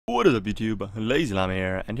What is up, YouTube? LazeeLlama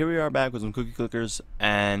here, and here we are back with some cookie clickers,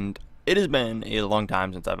 and it has been a long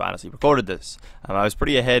time since I've honestly recorded this. I was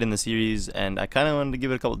pretty ahead in the series, and I kind of wanted to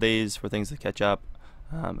give it a couple days for things to catch up.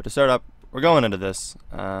 But to start up, we're going into this.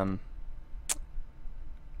 So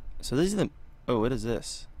these are the... Oh, what is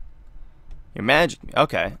this? Your magic...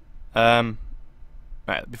 Okay. Alright,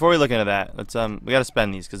 before we look into that, let's we gotta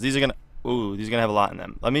spend these, because these are gonna... Ooh, these are gonna have a lot in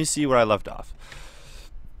them. Let me see where I left off.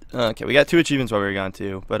 Okay, we got 2 achievements while we were gone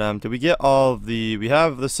too, but did we get all of the... We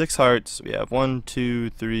have the 6 hearts. We have 1, 2,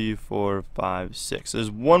 3, 4, 5, 6.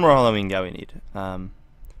 There's one more Halloween guy we need.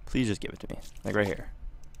 Please just give it to me, like right here.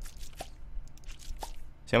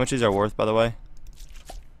 See how much these are worth, by the way?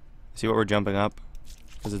 See what we're jumping up?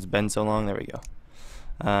 Because it's been so long. There we go.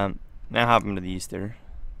 Now hop into the Easter.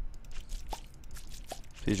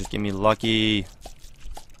 Please just give me lucky.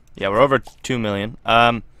 Yeah, we're over 2 million.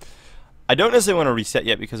 I don't necessarily want to reset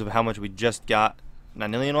yet because of how much we just got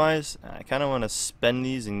nonillion wise. I kind of want to spend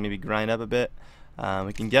these and maybe grind up a bit.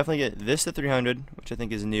 We can definitely get this to 300, which I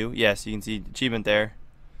think is new. Yes, you can see achievement there.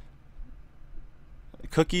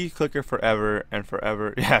 Cookie clicker forever and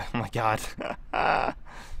forever. Yeah, oh my god.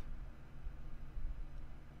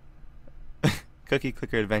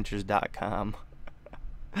 CookieClickerAdventures.com.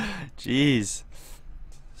 Jeez.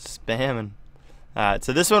 Spamming.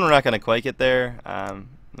 So this one we're not going to quite get there.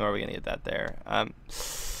 Nor are we gonna get that there.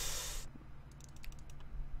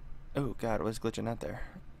 Oh god, what's glitching out there?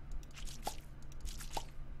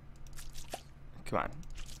 Come on.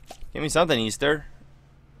 Give me something, Easter.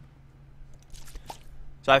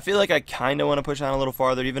 So I feel like I kinda wanna push on a little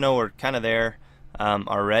farther, even though we're kinda there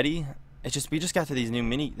already. It's just we just got to these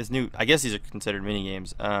new I guess these are considered mini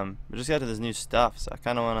games. We just got to this new stuff, so I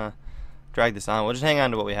kinda wanna drag this on. We'll just hang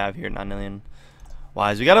on to what we have here, 9 million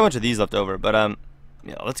wise. We got a bunch of these left over, but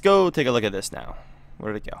yeah, let's go take a look at this now.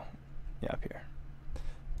 Where did it go? Yeah, up here.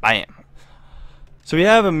 Bam. So we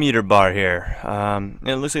have a meter bar here. And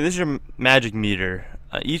it looks like this is your magic meter.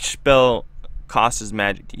 Each spell costs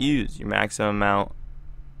magic to use. Your maximum amount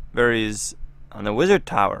varies on the wizard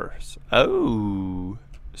towers. Oh.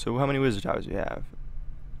 So how many wizard towers do we have?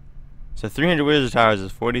 So 300 wizard towers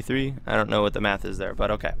is 43. I don't know what the math is there, but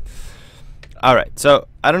okay. Alright, so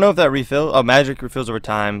I don't know if that refill. Oh, magic refills over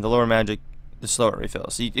time. The lower magic, the slower refill.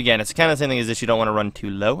 So again, it's kind of the same thing as this. You don't want to run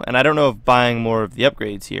too low, and I don't know if buying more of the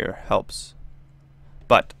upgrades here helps,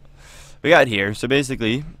 but we got here. So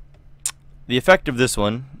basically, the effect of this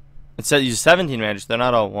one, it says use 17 magic. They're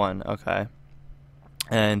not all one, okay,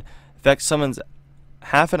 and affects someone's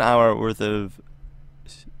half an hour worth of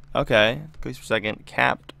cookies per second,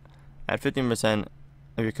 capped at 15%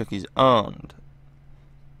 of your cookies owned.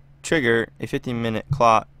 Trigger a 15-minute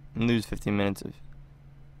clock and lose 15 minutes of.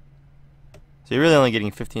 So you're really only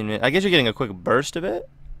getting 15 minutes. I guess you're getting a quick burst of it.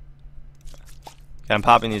 I'm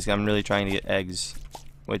popping these. I'm really trying to get eggs,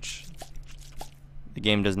 which the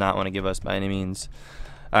game does not want to give us by any means.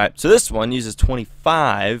 Alright, so this one uses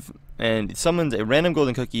 25, and it summons a random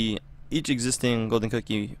golden cookie. Each existing golden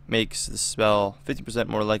cookie makes the spell 50%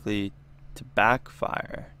 more likely to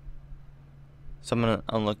backfire. Summon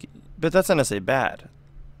unlucky. But that's not necessarily bad.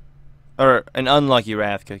 Or an unlucky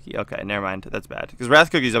wrath cookie. Okay, never mind. That's bad. Because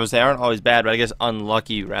wrath cookies, I would say, aren't always bad, but I guess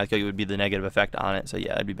unlucky wrath cookie would be the negative effect on it. So yeah,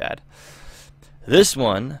 that'd be bad. This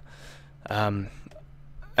one,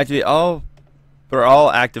 actually, for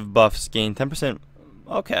all active buffs gain 10%.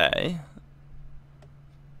 Okay,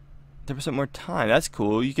 10% more time. That's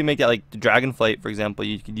cool. You can make that like the dragon flight, for example.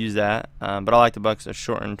 You could use that. But all active buffs are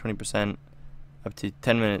shortened 20% up to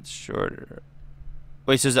 10 minutes shorter.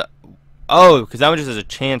 Wait, so is that? Oh, because that one just has a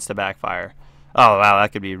chance to backfire. Oh, wow,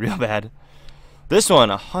 that could be real bad. This one,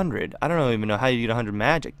 100. I don't even know how you get 100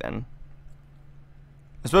 magic then.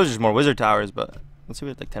 I suppose there's more wizard towers, but let's see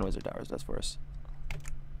what like 10 wizard towers does for us.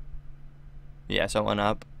 Yeah, so it went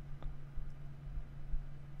up.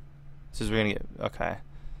 This is we're gonna get okay.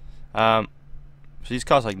 So these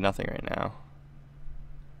cost like nothing right now.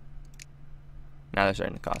 Now they're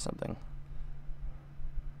starting to cost something.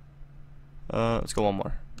 Let's go one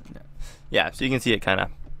more. Yeah, so you can see it kind of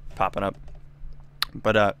popping up.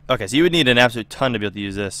 But, okay, so you would need an absolute ton to be able to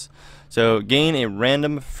use this. So, gain a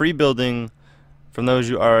random free building from those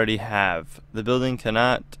you already have. The building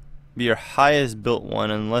cannot be your highest built one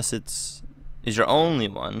unless is your only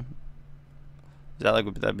one. Is that like,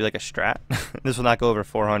 would that be like a strat? This will not go over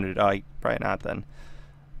 400. Oh, probably not then.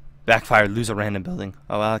 Backfire, lose a random building.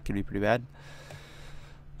 Oh, well, that could be pretty bad.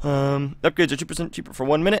 Upgrades are 2% cheaper for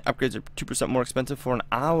 1 minute. Upgrades are 2% more expensive for an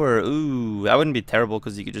hour. Ooh, that wouldn't be terrible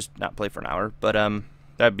because you could just not play for an hour. But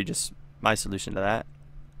that'd be just my solution to that.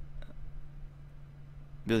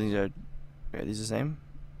 Buildings are these the same?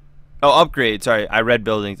 Oh, upgrade. Sorry, I read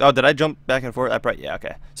buildings. Oh, did I jump back and forth? Yeah,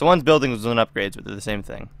 okay. So one's buildings, one upgrades, but they're the same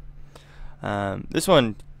thing. This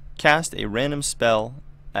one, cast a random spell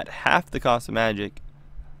at half the cost of magic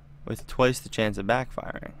with twice the chance of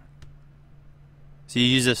backfiring. So you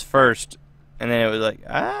use this first, and then it was like,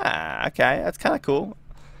 okay, that's kind of cool.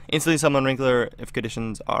 Instantly summon Wrinkler if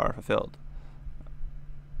conditions are fulfilled.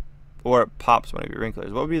 Or it pops one of your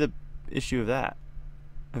Wrinklers. What would be the issue of that?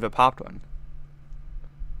 If it popped one?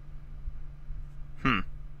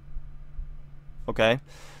 Okay.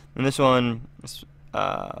 And this one,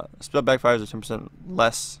 spell backfires are 10%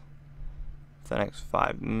 less for the next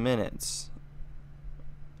 5 minutes.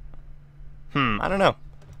 I don't know.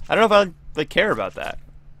 I don't know if I care about that.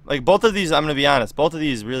 Like, both of these, I'm going to be honest, both of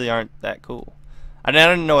these really aren't that cool. I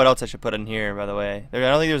don't know what else I should put in here, by the way. I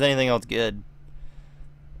don't think there was anything else good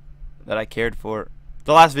that I cared for.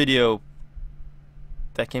 The last video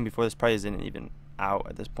that came before this probably isn't even out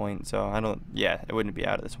at this point, so it wouldn't be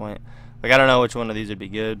out at this point. Like, I don't know which one of these would be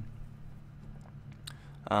good.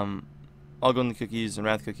 All golden cookies and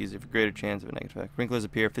wrath cookies have a greater chance of a negative effect. Wrinklers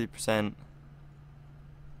appear 50%.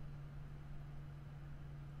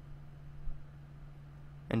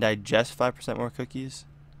 And digest 5% more cookies?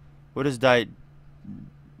 What is digesting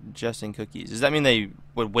cookies? Does that mean they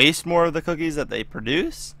would waste more of the cookies that they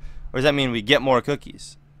produce? Or does that mean we get more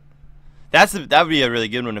cookies? That would be a really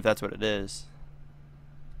good one if that's what it is.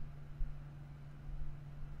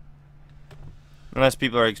 Unless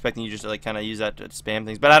people are expecting you just to like kind of use that to spam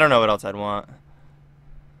things. But I don't know what else I'd want.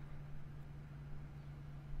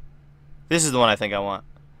 This is the one I think I want.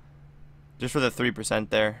 Just for the 3%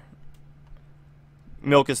 there.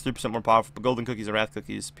 Milk is 3% more powerful, but golden cookies and wrath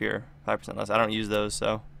cookies pure 5% less. I don't use those,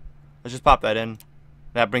 so let's just pop that in.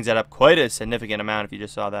 That brings that up quite a significant amount if you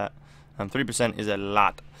just saw that. 3% is a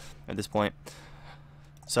lot at this point.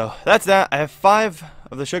 So that's that. I have 5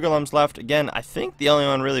 of the sugar lumps left. Again, I think the only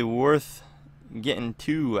one really worth getting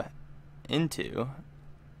into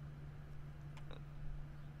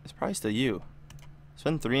is probably still you.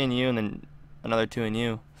 Spend 3 in you and then another 2 in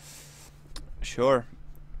you. Sure.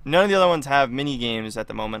 None of the other ones have mini games at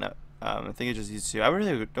the moment. I think it just these 2. I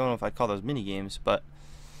really don't know if I'd call those mini games, but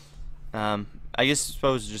I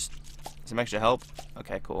suppose just some extra help.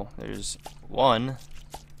 Okay, cool. There's 1.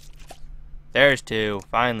 There's 2.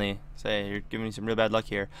 Finally. Say, you're giving me some real bad luck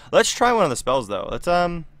here. Let's try one of the spells though.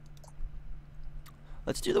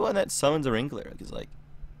 Let's do the one that summons a Wrinkler, because like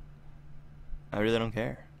I really don't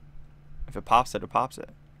care. If it pops it, it pops it.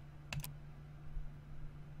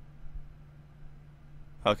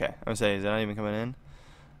 Okay, I'm gonna say, is that not even coming in?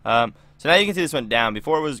 So now you can see this went down.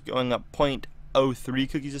 Before it was going up 0.03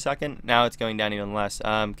 cookies a second. Now it's going down even less.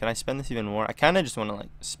 Can I spend this even more? I kind of just want to like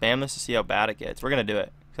spam this to see how bad it gets. We're gonna do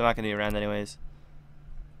it, because I'm not gonna be around anyways.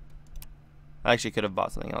 I actually could have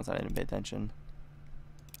bought something else. I didn't pay attention.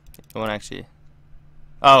 It won't actually.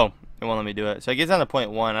 Oh, it won't let me do it. So it gets down to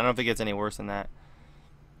 0.1. I don't know if it gets any worse than that.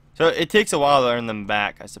 So it takes a while to earn them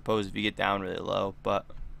back, I suppose, if you get down really low. But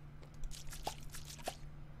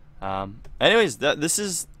anyways, this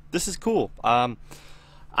is cool. I'm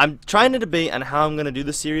trying to debate on how I'm gonna do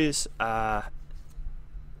this series. If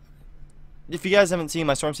you guys haven't seen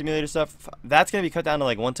my Storm Simulator stuff, that's gonna be cut down to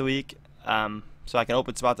like once a week, so I can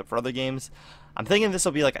open spots up for other games. I'm thinking this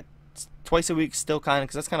will be like a twice a week still, kind of,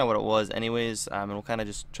 because that's kind of what it was anyways, and we'll kind of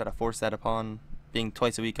just try to force that upon being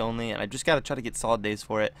twice a week only, and I just got to try to get solid days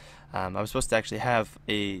for it. I was supposed to actually have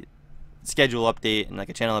a schedule update and like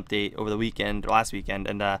a channel update over the weekend, or last weekend,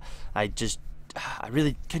 and I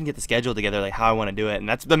really couldn't get the schedule together like how I want to do it, and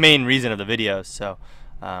that's the main reason of the videos. So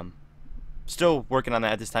still working on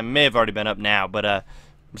that at this time. It may have already been up now, but I'm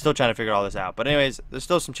still trying to figure all this out. But anyways, there's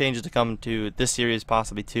still some changes to come to this series,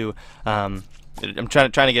 possibly too. I'm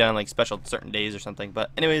trying to get on like special certain days or something. But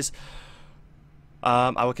anyways,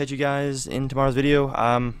 I will catch you guys in tomorrow's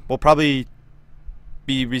video. We'll probably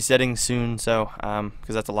be resetting soon, so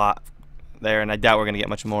because that's a lot there, and I doubt we're gonna get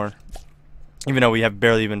much more, even though we have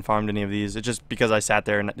barely even farmed any of these. It's just because I sat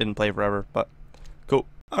there and didn't play forever. But cool.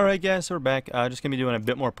 Alright guys, so we're back. Just gonna be doing a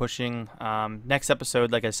bit more pushing. Next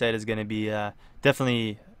episode, like I said, is gonna be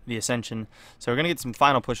definitely the Ascension. So we're gonna get some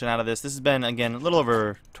final pushing out of this. This has been, again, a little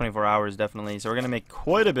over 24 hours definitely. So we're gonna make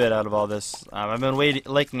quite a bit out of all this. I've been waiting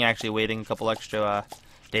a couple extra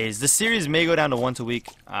days. This series may go down to once a week,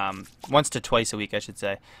 once to twice a week, I should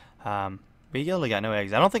say. We only got no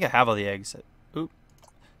eggs. I don't think I have all the eggs. Oop.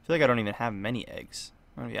 I feel like I don't even have many eggs.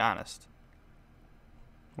 I'm gonna be honest.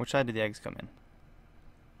 Which side did the eggs come in?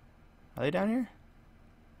 Are they down here?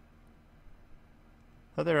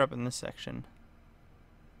 I thought they were up in this section.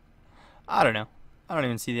 I don't know. I don't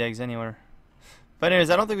even see the eggs anywhere. But anyways,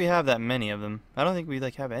 I don't think we have that many of them. I don't think we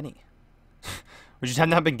like have any. We just have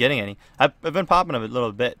not been getting any. I've been popping a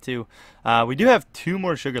little bit too. We do have 2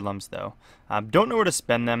 more sugar lumps though. Don't know where to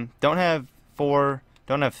spend them. Don't have 4.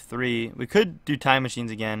 Don't have 3. We could do time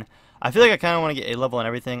machines again. I feel like I kind of want to get A level and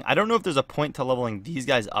everything. I don't know if there's a point to leveling these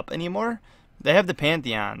guys up anymore. They have the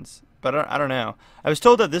Pantheons, but I don't know. I was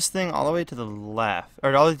told that this thing all the way to the left,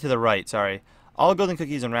 or all the way to the right, sorry. All golden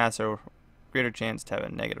cookies and rats are greater chance to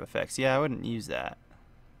have negative effects. Yeah, I wouldn't use that.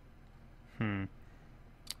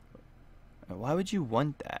 Why would you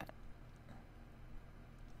want that?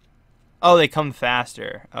 Oh, they come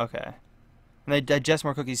faster. Okay. And they digest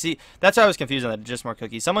more cookies. See, that's why I was confused on that, digest more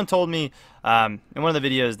cookies. Someone told me in one of the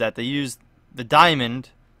videos that they used the diamond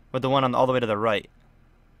with the one on all the way to the right.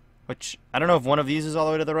 Which, I don't know if one of these is all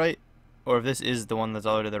the way to the right, or if this is the one that's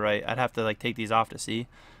all the way to the right. I'd have to like take these off to see.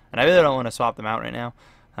 And I really don't want to swap them out right now.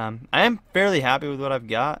 I am fairly happy with what I've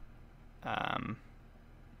got.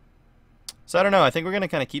 So I don't know. I think we're going to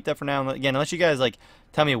kind of keep that for now. Again, unless you guys like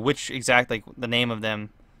tell me which exact, like the name of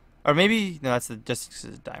them. Or maybe, no, that's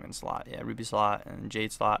just diamond slot. Yeah, ruby slot and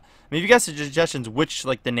jade slot. I mean, if you guys have suggestions, which,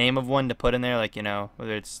 like, the name of one to put in there, like, you know,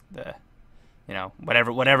 whether it's the, you know,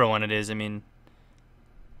 whatever one it is. I mean,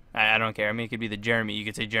 I don't care. I mean, it could be the Jeremy. You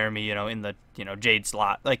could say Jeremy, you know, in the, you know, jade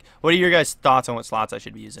slot. Like, what are your guys' thoughts on what slots I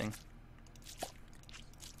should be using?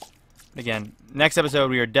 Again, next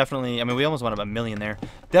episode we are definitely, I mean, we almost went up 1 million there.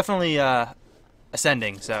 Definitely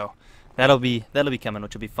ascending, so that'll be coming,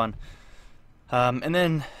 which will be fun. And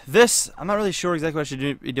then this, I'm not really sure exactly what I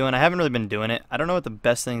should be doing. I haven't really been doing it. I don't know what the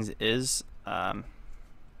best things is. What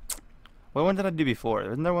one did I do before?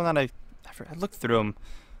 Wasn't there one that I looked through them.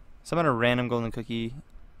 Some kind of random golden cookie.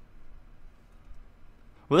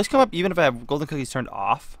 Will this come up even if I have golden cookies turned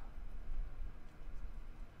off?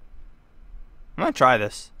 I'm gonna try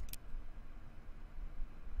this.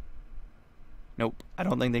 Nope, I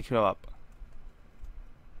don't think they show up.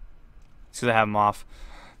 It's because I have them off.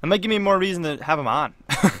 That might give me more reason to have them on.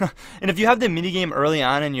 And if you have the minigame early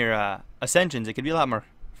on in your ascensions, it could be a lot more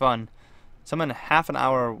fun. Someone half an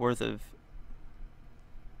hour worth of,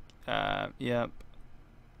 yep,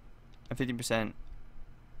 and 50%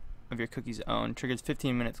 of your cookies owned triggers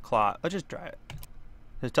 15 minutes clock. Let's just try it.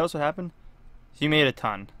 Does it tell us what happened? So you made a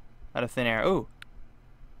ton out of thin air. Ooh,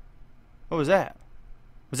 what was that?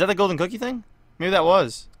 Was that the golden cookie thing? Maybe that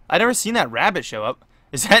was. I never seen that rabbit show up.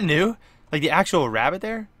 Is that new? Like the actual rabbit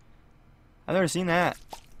there? I've never seen that.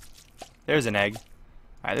 There's an egg.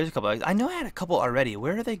 Alright, there's a couple eggs. I know I had a couple already.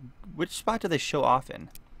 Where do they, which spot do they show off in?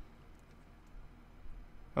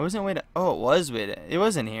 I wasn't waiting. Oh, it was waiting. It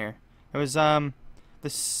was in here. It was,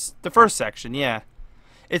 the first section, yeah.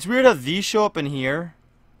 It's weird how these show up in here.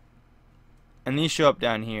 And these show up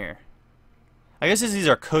down here. I guess these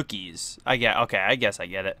are cookies. Okay, I guess I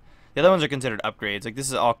get it. The other ones are considered upgrades. Like, this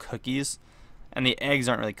is all cookies. And the eggs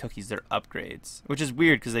aren't really cookies, they're upgrades. Which is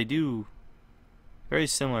weird, because they do very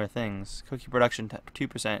similar things. Cookie production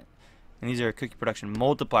 2%. And these are cookie production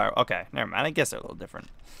multiplier. Okay, never mind. I guess they're a little different.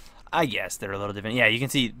 Yeah, you can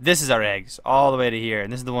see this is our eggs all the way to here.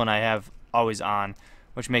 And this is the one I have always on.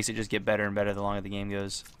 Which makes it just get better and better the longer the game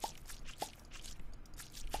goes.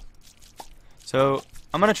 So,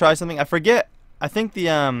 I'm going to try something. I forget. I think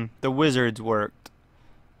the wizards worked.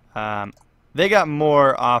 They got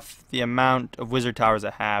more off the amount of wizard towers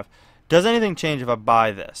I have. Does anything change if I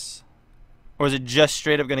buy this? Or is it just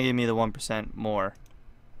straight up going to give me the 1% more?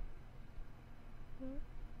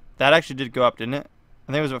 That actually did go up, didn't it?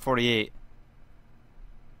 I think it was about 48.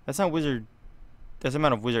 That's not wizard. That's the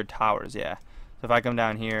amount of wizard towers, yeah. So if I come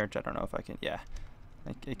down here, which I don't know if I can, yeah.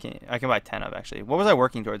 I can buy 10 of, actually. What was I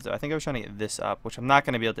working towards, though? I think I was trying to get this up, which I'm not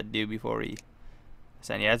going to be able to do before we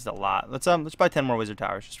ascend. Yeah, it's a lot. Let's buy 10 more wizard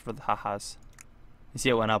towers just for the ha-has. You see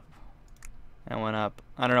it went up. It went up.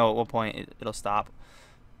 I don't know at what point it'll stop.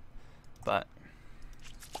 But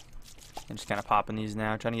I'm just kind of popping these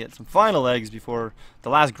now, trying to get some final eggs before the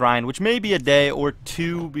last grind, which may be a day or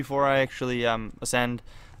two before I actually ascend.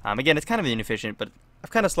 Again, it's kind of inefficient, but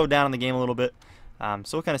I've kind of slowed down on the game a little bit. So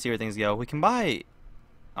we'll kind of see where things go. We can buy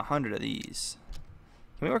 100 of these.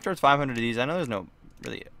 Can we work towards 500 of these? I know there's no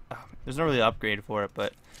really upgrade for it,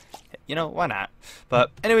 but you know, why not?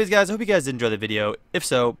 But anyways, guys, I hope you guys did enjoy the video. If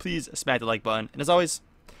so, please smack the like button. And as always,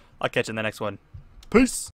 I'll catch you in the next one. Peace!